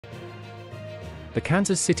the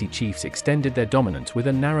Kansas City Chiefs extended their dominance with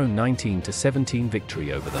a narrow 19-17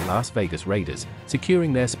 victory over the Las Vegas Raiders,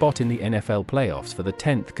 securing their spot in the NFL playoffs for the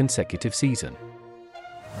 10th consecutive season.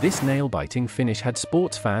 This nail-biting finish had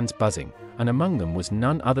sports fans buzzing, and among them was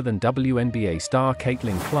none other than WNBA star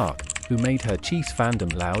Caitlin Clark, who made her Chiefs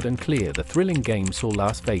fandom loud and clear. The thrilling game saw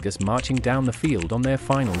Las Vegas marching down the field on their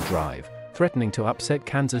final drive, threatening to upset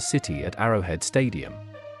Kansas City at Arrowhead Stadium.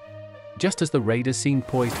 Just as the Raiders seemed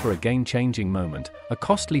poised for a game-changing moment, a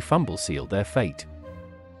costly fumble sealed their fate.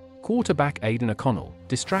 Quarterback Aidan O'Connell,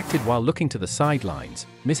 distracted while looking to the sidelines,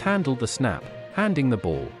 mishandled the snap, handing the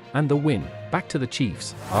ball and the win back to the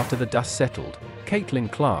Chiefs. After the dust settled,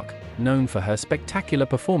 Caitlin Clark, known for her spectacular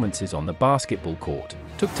performances on the basketball court,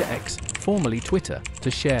 took to X, formerly Twitter,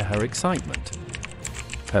 to share her excitement.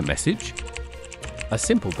 Her message? A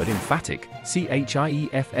simple but emphatic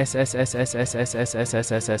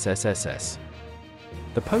CHIEFSSSSSSSSSSSSSSSSSS.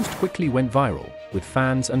 The post quickly went viral, with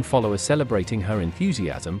fans and followers celebrating her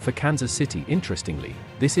enthusiasm for Kansas City. Interestingly,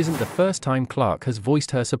 this isn't the first time Clark has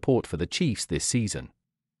voiced her support for the Chiefs this season.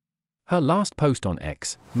 Her last post on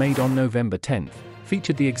X, made on November 10th,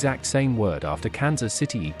 featured the exact same word after Kansas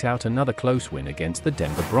City eked out another close win against the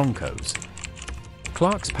Denver Broncos.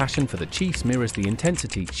 Clark's passion for the Chiefs mirrors the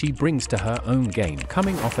intensity she brings to her own game.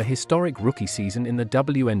 Coming off a historic rookie season in the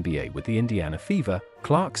WNBA with the Indiana Fever,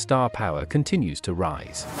 Clark's star power continues to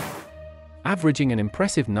rise. Averaging an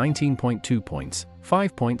impressive 19.2 points,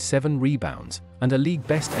 5.7 rebounds, and a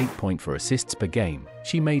league-best 8.4 assists per game,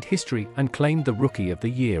 she made history and claimed the Rookie of the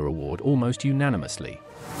Year award almost unanimously.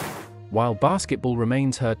 While basketball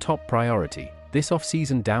remains her top priority, this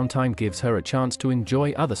off-season downtime gives her a chance to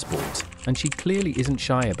enjoy other sports, and she clearly isn't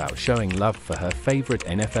shy about showing love for her favorite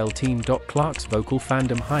NFL team. Clark's vocal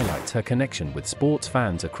fandom highlights her connection with sports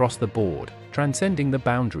fans across the board, transcending the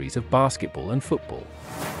boundaries of basketball and football.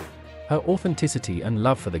 Her authenticity and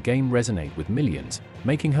love for the game resonate with millions,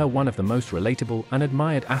 making her one of the most relatable and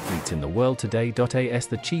admired athletes in the world today. As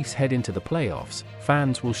the Chiefs head into the playoffs,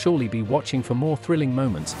 fans will surely be watching for more thrilling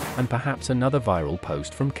moments and perhaps another viral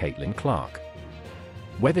post from Caitlin Clark.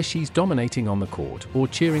 Whether she's dominating on the court or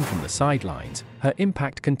cheering from the sidelines, her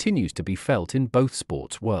impact continues to be felt in both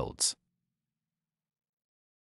sports worlds.